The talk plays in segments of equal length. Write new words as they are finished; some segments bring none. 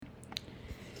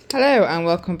Hello and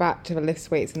welcome back to the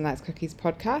Lifts Weights and Likes Cookies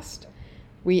podcast.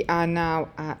 We are now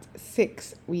at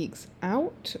 6 weeks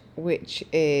out, which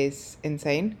is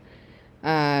insane.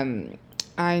 I'm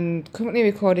currently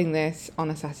recording this on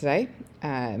a Saturday.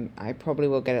 I probably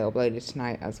will get it uploaded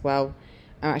tonight as well.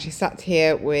 I'm actually sat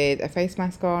here with a face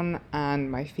mask on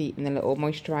and my feet in the little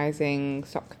moisturising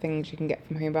sock things you can get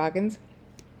from Home Bargains.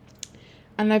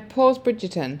 And I've paused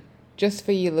Bridgerton just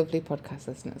for you lovely podcast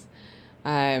listeners,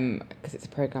 because it's a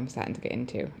programme I'm starting to get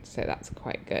into, so that's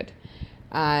quite good.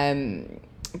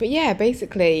 But yeah,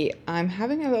 basically, I'm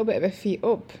having a little bit of a feet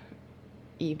up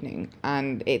evening,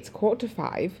 and it's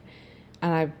 4:45,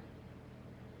 and I've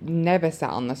never sat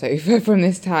on the sofa from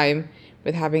this time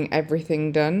with having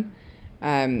everything done.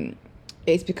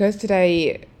 It's because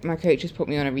today my coach has put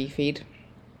me on a refeed,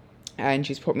 and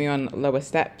she's put me on lower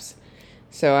steps.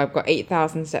 So I've got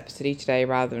 8,000 steps to do today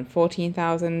rather than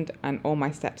 14,000, and all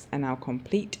my steps are now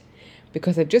complete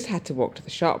because I've just had to walk to the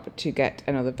shop to get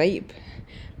another vape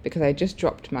because I just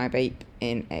dropped my vape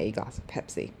in a glass of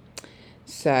Pepsi.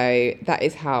 So that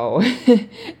is how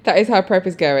prep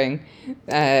is going,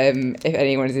 if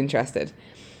anyone is interested.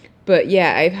 But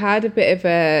yeah, I've had a bit of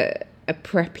a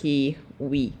preppy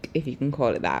week, if you can call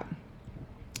it that.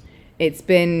 It's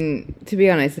been, to be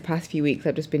honest, the past few weeks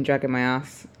I've just been dragging my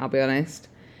ass, I'll be honest.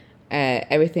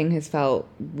 Everything has felt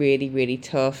really, really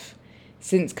tough.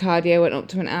 Since cardio went up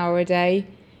to an hour a day,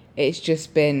 it's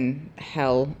just been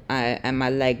hell, and my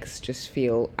legs just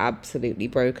feel absolutely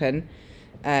broken.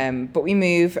 But we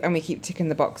move and we keep ticking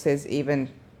the boxes, even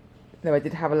though I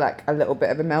did have a little bit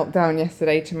of a meltdown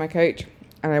yesterday to my coach,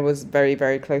 and I was very,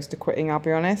 very close to quitting, I'll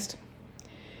be honest.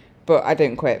 But I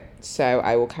don't quit, so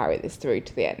I will carry this through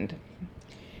to the end.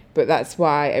 But that's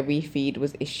why a refeed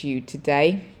was issued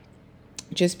today,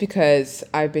 just because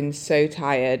I've been so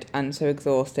tired and so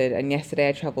exhausted. And yesterday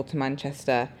I travelled to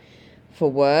Manchester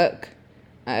for work,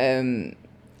 and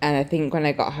I think when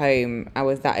I got home I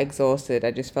was that exhausted.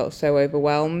 I just felt so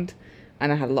overwhelmed,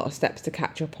 and I had a lot of steps to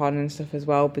catch up on and stuff as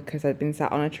well because I'd been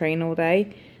sat on a train all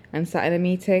day and sat in a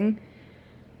meeting.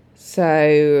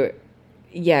 So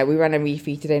yeah, we ran a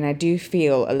refeed today and I do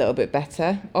feel a little bit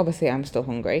better. Obviously I'm still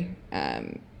hungry,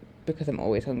 because I'm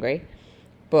always hungry,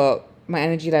 but my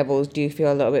energy levels do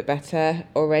feel a little bit better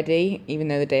already, even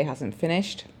though the day hasn't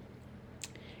finished.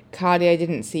 Cardio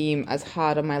didn't seem as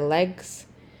hard on my legs.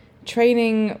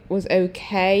 Training was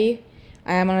okay.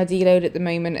 I am on a deload at the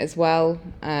moment as well,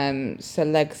 so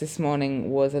legs this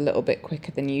morning was a little bit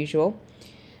quicker than usual.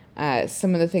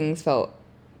 Some of the things felt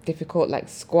difficult, like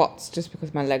squats, just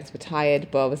because my legs were tired,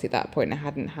 but obviously at that point I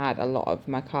hadn't had a lot of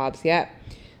my carbs yet.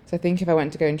 So I think if I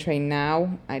went to go and train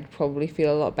now, I'd probably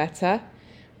feel a lot better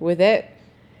with it.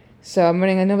 So I'm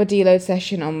running another deload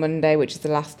session on Monday, which is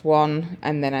the last one,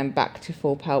 and then I'm back to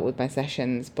full pelt with my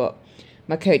sessions. But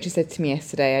my coach has said to me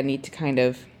yesterday I need to kind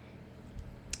of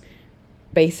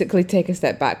basically take a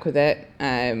step back with it.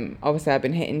 Obviously I've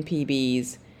been hitting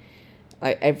PBs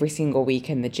like every single week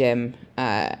in the gym,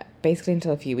 basically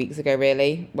until a few weeks ago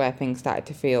really, where things started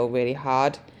to feel really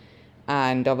hard.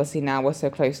 And obviously now we're so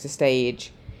close to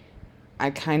stage, I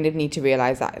kind of need to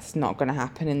realise that it's not going to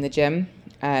happen in the gym,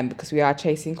 because we are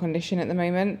chasing condition at the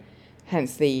moment,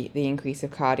 hence the increase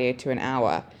of cardio to an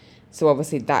hour. So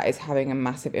obviously that is having a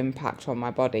massive impact on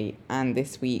my body. And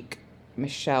this week,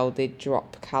 Michelle did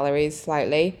drop calories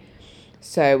slightly.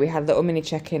 So we had a little mini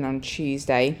check-in on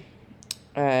Tuesday,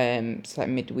 so like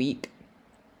midweek.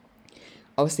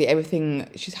 Obviously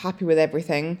she's happy with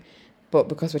everything, but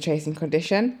because we're chasing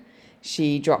condition,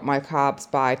 she dropped my carbs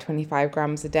by 25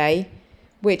 grams a day,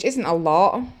 which isn't a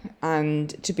lot. And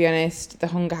to be honest, the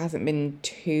hunger hasn't been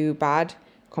too bad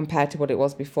compared to what it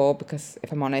was before, because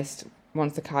if I'm honest,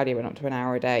 once the cardio went up to an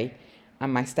hour a day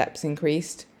and my steps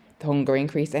increased, the hunger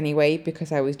increased anyway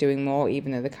because I was doing more,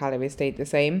 even though the calories stayed the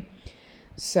same.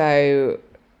 So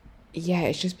yeah,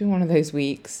 it's just been one of those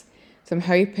weeks. So I'm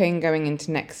hoping going into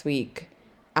next week,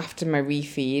 after my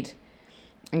refeed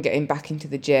and getting back into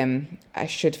the gym, I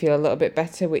should feel a little bit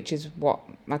better, which is what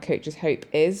my coach's hope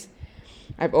is.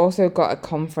 I've also got a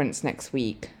conference next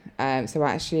week. So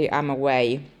actually I'm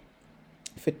away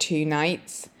for 2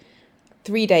 nights,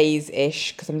 3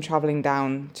 days-ish, because I'm travelling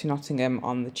down to Nottingham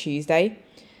on the Tuesday.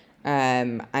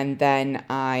 And then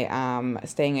I am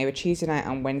staying over Tuesday night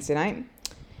and Wednesday night.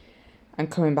 I'm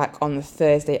coming back on the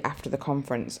Thursday after the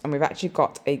conference, and we've actually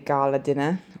got a gala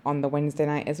dinner on the Wednesday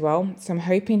night as well. So I'm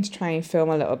hoping to try and film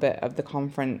a little bit of the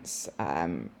conference,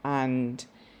 and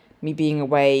me being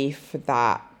away for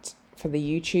that, for the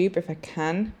YouTube if I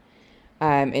can.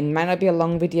 It might not be a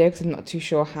long video because I'm not too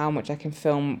sure how much I can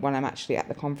film when I'm actually at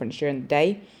the conference during the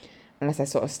day, unless I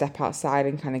sort of step outside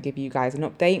and kind of give you guys an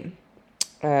update.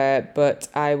 but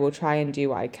I will try and do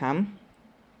what I can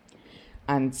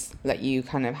and let you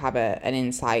kind of have an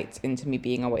insight into me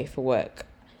being away for work,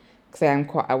 because I am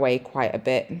away quite a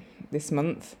bit this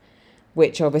month,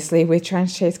 which obviously with trying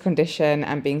to chase condition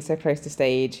and being so close to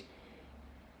stage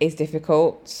is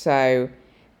difficult. So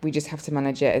we just have to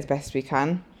manage it as best we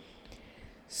can.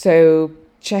 So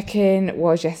check-in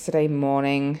was yesterday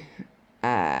morning,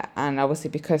 and obviously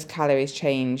because calories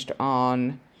changed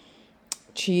on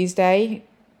Tuesday,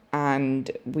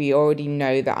 and we already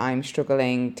know that I'm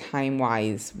struggling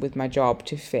time-wise with my job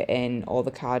to fit in all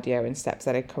the cardio and steps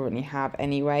that I currently have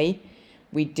anyway.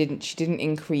 She didn't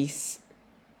increase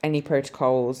any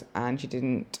protocols, and she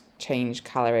didn't change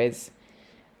calories.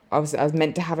 Obviously, I was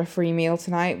meant to have a free meal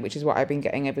tonight, which is what I've been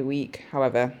getting every week.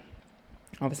 However,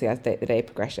 obviously, as the day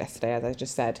progressed yesterday, as I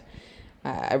just said,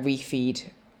 a refeed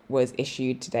was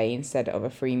issued today instead of a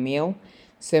free meal.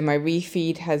 So my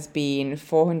refeed has been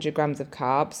 400 grams of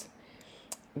carbs,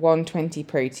 120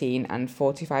 protein, and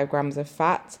 45 grams of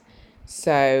fat.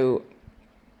 So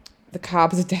the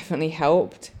carbs have definitely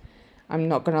helped. I'm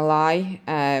not going to lie.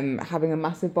 Having a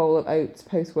massive bowl of oats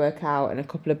post-workout and a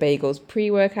couple of bagels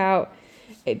pre-workout,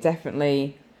 it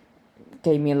definitely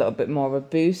gave me a little bit more of a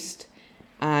boost.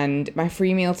 And my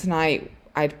free meal tonight,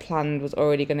 I'd planned, was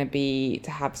already going to be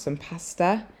to have some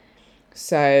pasta.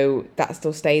 So that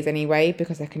still stays anyway,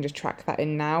 because I can just track that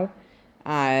in now.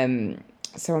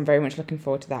 So I'm very much looking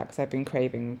forward to that, because I've been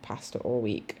craving pasta all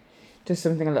week. Just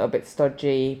something a little bit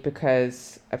stodgy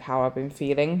because of how I've been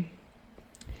feeling.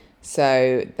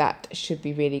 So that should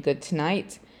be really good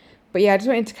tonight. But yeah, I just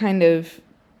wanted to kind of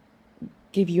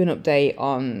give you an update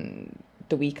on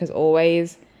the week as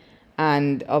always,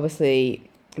 and obviously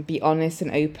be honest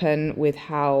and open with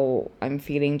how I'm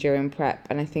feeling during prep.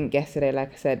 And I think yesterday,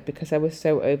 like I said, because I was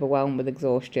so overwhelmed with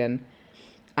exhaustion,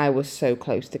 I was so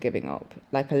close to giving up.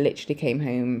 Like, I literally came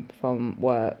home from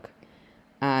work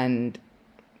and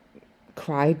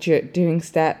cried doing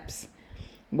steps,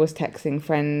 was texting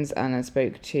friends, and I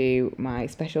spoke to my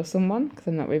special someone, because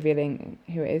I'm not revealing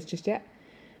who it is just yet,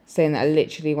 saying that I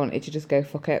literally wanted to just go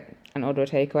fuck it and order a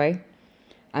takeaway.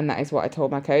 And that is what I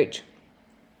told my coach.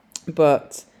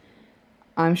 But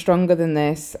I'm stronger than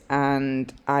this,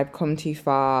 and I've come too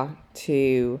far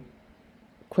to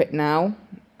quit now.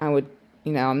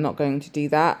 I'm not going to do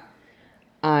that.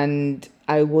 And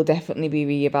I will definitely be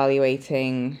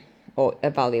reevaluating, or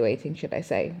evaluating, should I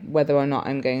say, whether or not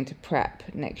I'm going to prep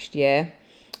next year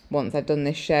once I've done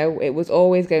this show. It was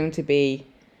always going to be,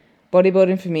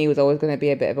 bodybuilding for me was always going to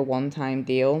be a bit of a one-time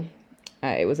deal.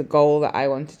 It was a goal that I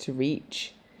wanted to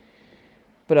reach.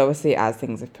 But obviously, as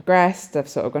things have progressed, I've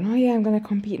sort of gone, oh yeah, I'm going to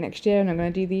compete next year, and I'm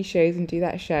going to do these shows and do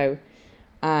that show.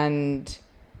 And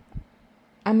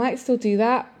I might still do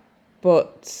that,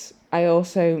 but I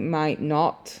also might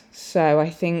not. So I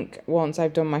think once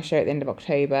I've done my show at the end of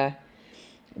October,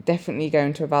 definitely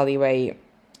going to evaluate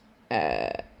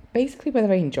basically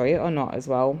whether I enjoy it or not as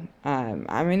well.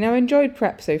 I enjoyed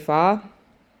prep so far.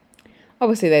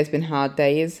 Obviously, there's been hard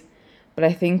days, but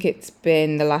I think it's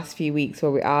been the last few weeks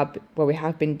where we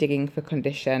have been digging for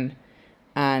condition,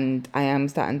 and I am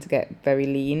starting to get very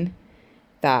lean,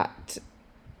 that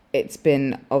it's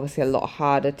been obviously a lot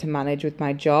harder to manage with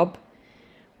my job,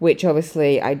 which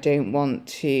obviously I don't want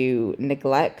to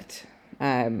neglect.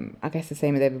 I guess the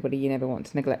same with everybody, you never want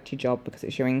to neglect your job because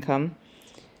it's your income.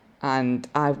 And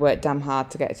I've worked damn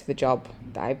hard to get to the job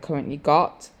that I've currently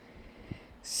got.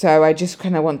 So I just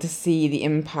kind of want to see the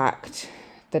impact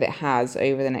that it has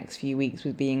over the next few weeks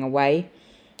with being away,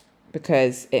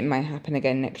 because it might happen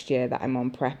again next year that I'm on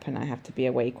prep and I have to be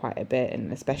away quite a bit,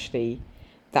 and especially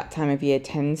that time of year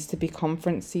tends to be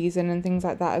conference season and things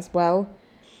like that as well.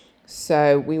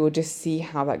 So we will just see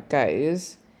how that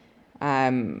goes.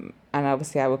 And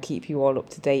obviously I will keep you all up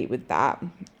to date with that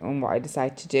on what I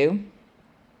decide to do.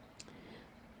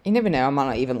 You never know, I might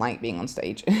not even like being on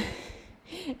stage.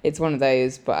 It's one of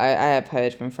those, but I have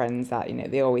heard from friends that,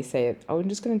 they always say, oh, I'm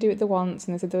just going to do it the once,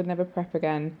 and they said they would never prep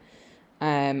again.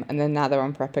 And then now they're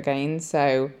on prep again.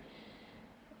 So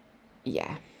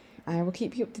yeah, I will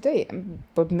keep you up to date.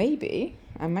 But maybe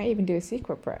I might even do a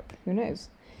secret prep. Who knows?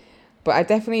 But I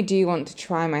definitely do want to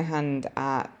try my hand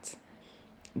at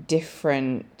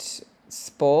different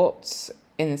sports,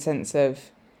 in the sense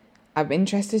of I'm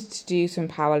interested to do some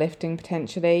powerlifting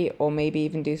potentially, or maybe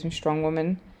even do some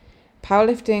strongwoman.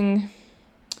 Powerlifting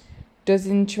does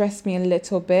interest me a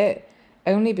little bit,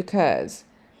 only because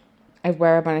of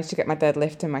where I managed to get my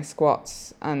deadlift and my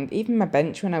squats, and even my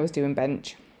bench when I was doing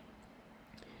bench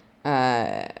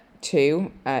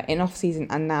too, in off season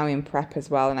and now in prep as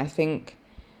well. And I think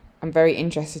I'm very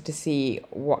interested to see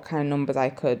what kind of numbers I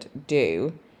could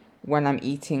do when I'm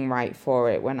eating right for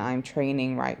it, when I'm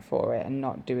training right for it, and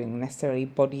not doing necessarily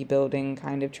bodybuilding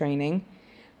kind of training.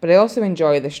 But I also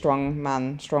enjoy the strong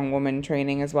man, strong woman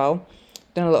training as well.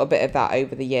 Done a little bit of that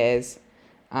over the years,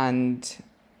 and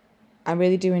I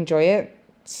really do enjoy it.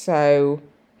 So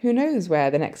who knows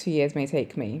where the next few years may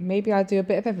take me? Maybe I'll do a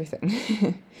bit of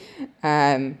everything.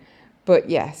 But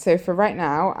yeah, so for right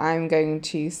now, I'm going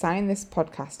to sign this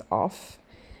podcast off.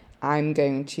 I'm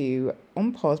going to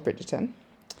unpause Bridgerton.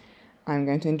 I'm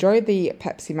going to enjoy the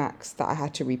Pepsi Max that I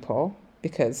had to repour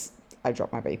because I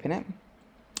dropped my vape in it.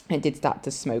 It did start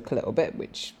to smoke a little bit,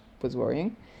 which was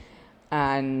worrying.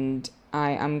 And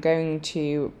I am going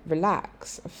to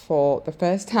relax for the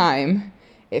first time,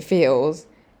 it feels,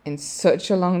 in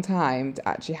such a long time to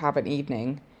actually have an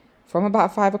evening from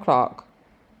about 5 o'clock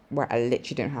where I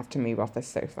literally don't have to move off the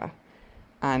sofa.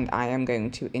 And I am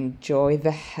going to enjoy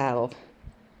the hell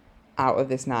out of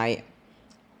this night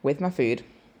with my food.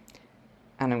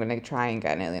 And I'm going to try and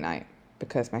get an early night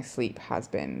because my sleep has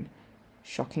been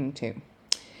shocking too.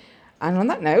 And on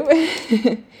that note,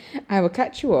 I will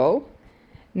catch you all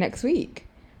next week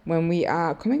when we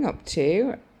are coming up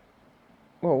to,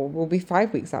 well, we'll be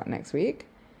 5 weeks out next week.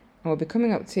 And we'll be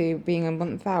coming up to being a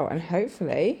month out. And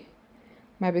hopefully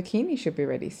my bikini should be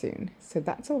ready soon. So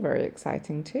that's all very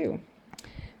exciting too.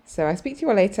 So I speak to you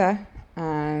all later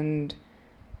and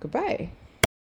goodbye.